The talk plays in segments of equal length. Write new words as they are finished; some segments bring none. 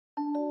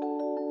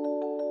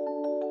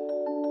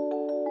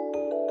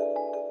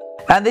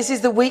And this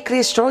is the weekly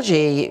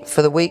astrology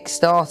for the week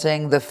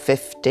starting the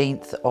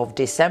 15th of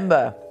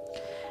December.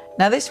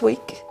 Now this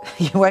week,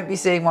 you won't be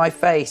seeing my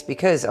face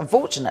because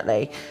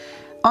unfortunately,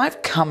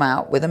 I've come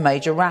out with a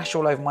major rash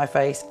all over my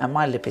face and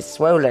my lip is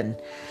swollen.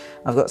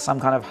 I've got some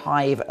kind of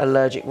hive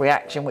allergic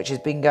reaction which has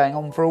been going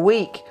on for a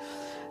week.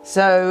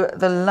 So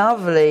the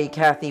lovely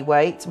Kathy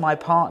Waite, my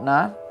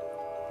partner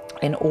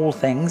in all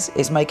things,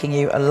 is making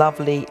you a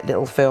lovely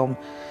little film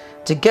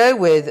to go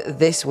with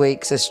this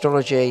week's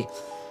astrology.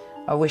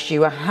 I wish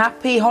you a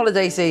happy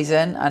holiday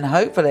season and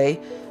hopefully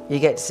you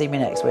get to see me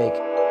next week.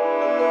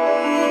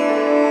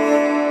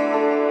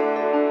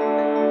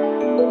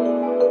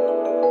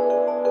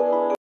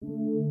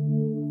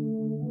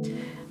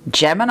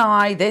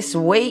 Gemini, this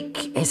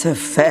week is a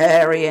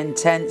very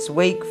intense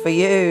week for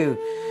you.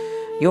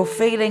 You're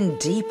feeling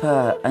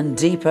deeper and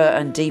deeper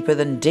and deeper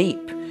than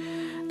deep.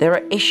 There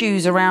are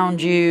issues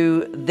around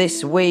you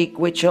this week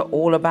which are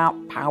all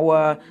about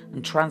power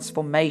and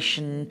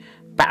transformation,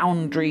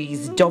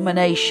 boundaries,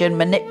 domination,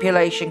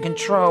 manipulation,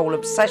 control,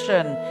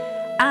 obsession,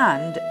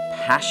 and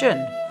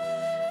passion.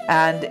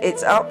 And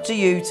it's up to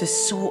you to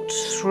sort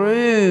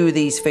through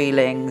these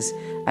feelings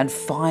and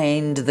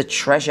find the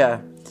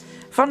treasure.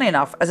 Funnily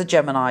enough, as a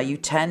Gemini, you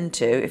tend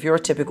to, if you're a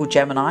typical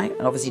Gemini,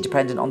 and obviously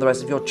dependent on the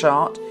rest of your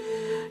chart,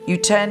 you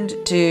tend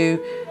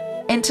to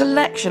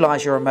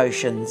intellectualize your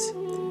emotions,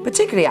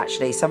 particularly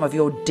actually some of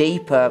your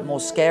deeper, more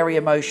scary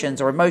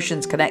emotions or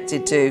emotions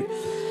connected to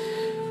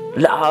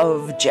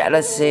love,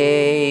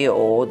 jealousy,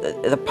 or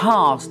the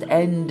past,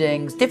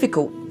 endings,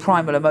 difficult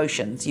primal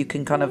emotions. You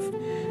can kind of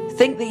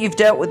think that you've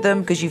dealt with them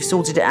because you've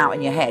sorted it out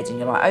in your head and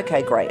you're like,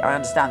 okay, great, I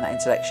understand that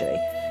intellectually.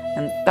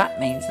 And that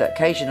means that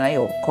occasionally,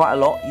 or quite a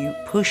lot, you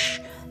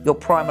push your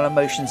primal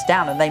emotions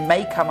down and they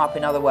may come up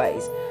in other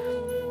ways.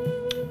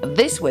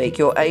 This week,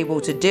 you're able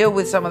to deal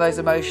with some of those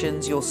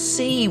emotions. You'll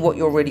see what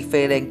you're really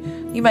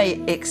feeling. You may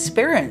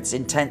experience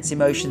intense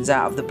emotions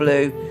out of the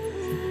blue,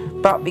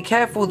 but be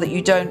careful that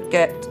you don't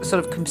get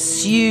sort of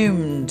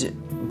consumed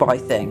by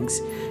things.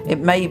 It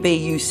may be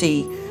you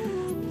see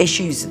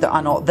issues that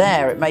are not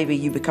there. It may be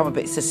you become a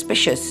bit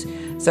suspicious.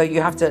 So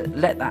you have to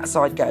let that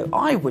side go.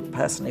 I would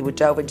personally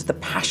delve into the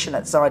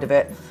passionate side of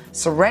it,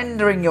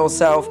 surrendering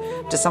yourself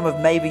to some of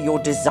maybe your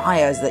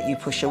desires that you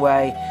push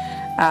away.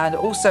 And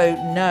also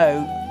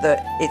know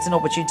that it's an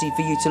opportunity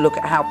for you to look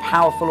at how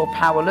powerful or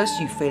powerless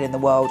you feel in the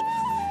world.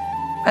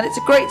 And it's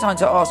a great time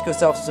to ask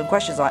yourself some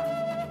questions like,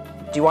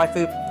 do I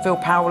feel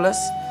powerless?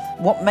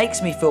 What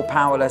makes me feel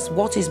powerless?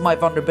 What is my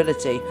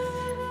vulnerability?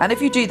 And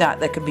if you do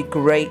that, there can be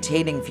great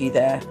healing for you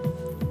there.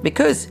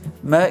 Because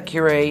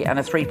Mercury and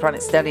a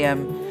 3-planet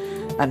stellium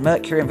and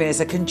Mercury and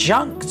Venus are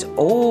conjunct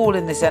all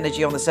in this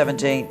energy on the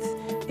 17th,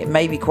 it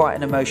may be quite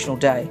an emotional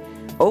day.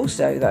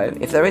 Also though,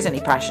 if there is any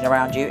passion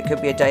around you, it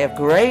could be a day of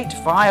great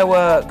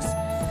fireworks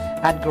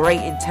and great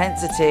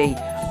intensity.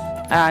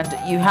 And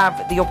you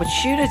have the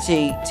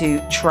opportunity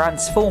to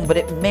transform, but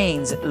it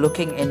means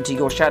looking into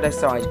your shadow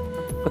side,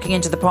 looking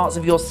into the parts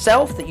of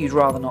yourself that you'd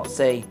rather not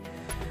see.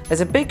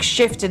 There's a big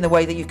shift in the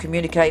way that you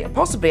communicate, and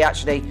possibly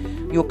actually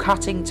you're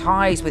cutting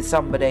ties with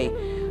somebody.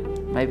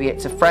 Maybe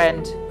it's a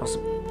friend,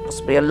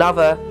 possibly a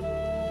lover,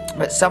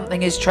 but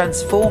something is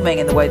transforming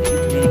in the way that you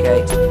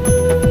communicate.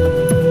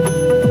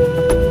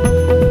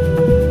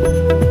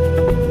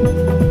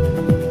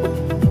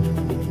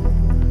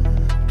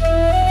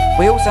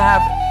 We also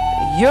have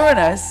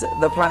Uranus,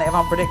 the planet of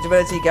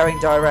unpredictability, going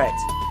direct.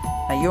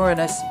 Now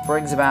Uranus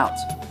brings about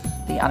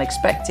the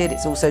unexpected.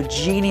 It's also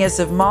genius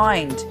of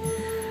mind.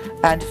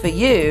 And for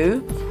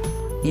you,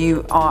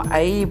 you are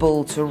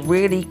able to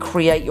really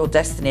create your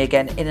destiny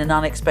again in an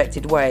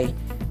unexpected way.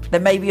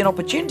 There may be an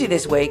opportunity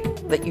this week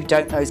that you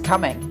don't know is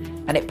coming,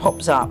 and it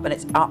pops up, and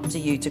it's up to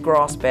you to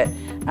grasp it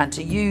and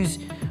to use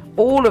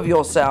all of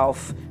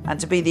yourself and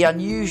to be the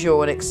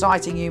unusual and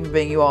exciting human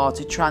being you are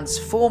to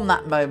transform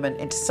that moment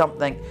into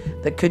something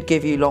that could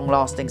give you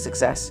long-lasting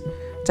success.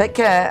 Take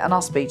care, and I'll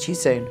speak to you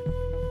soon.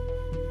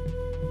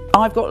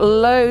 I've got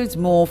loads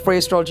more free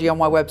astrology on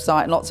my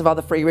website and lots of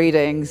other free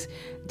readings.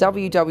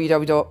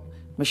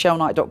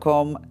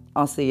 www.michelleknight.com.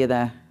 I'll see you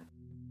there.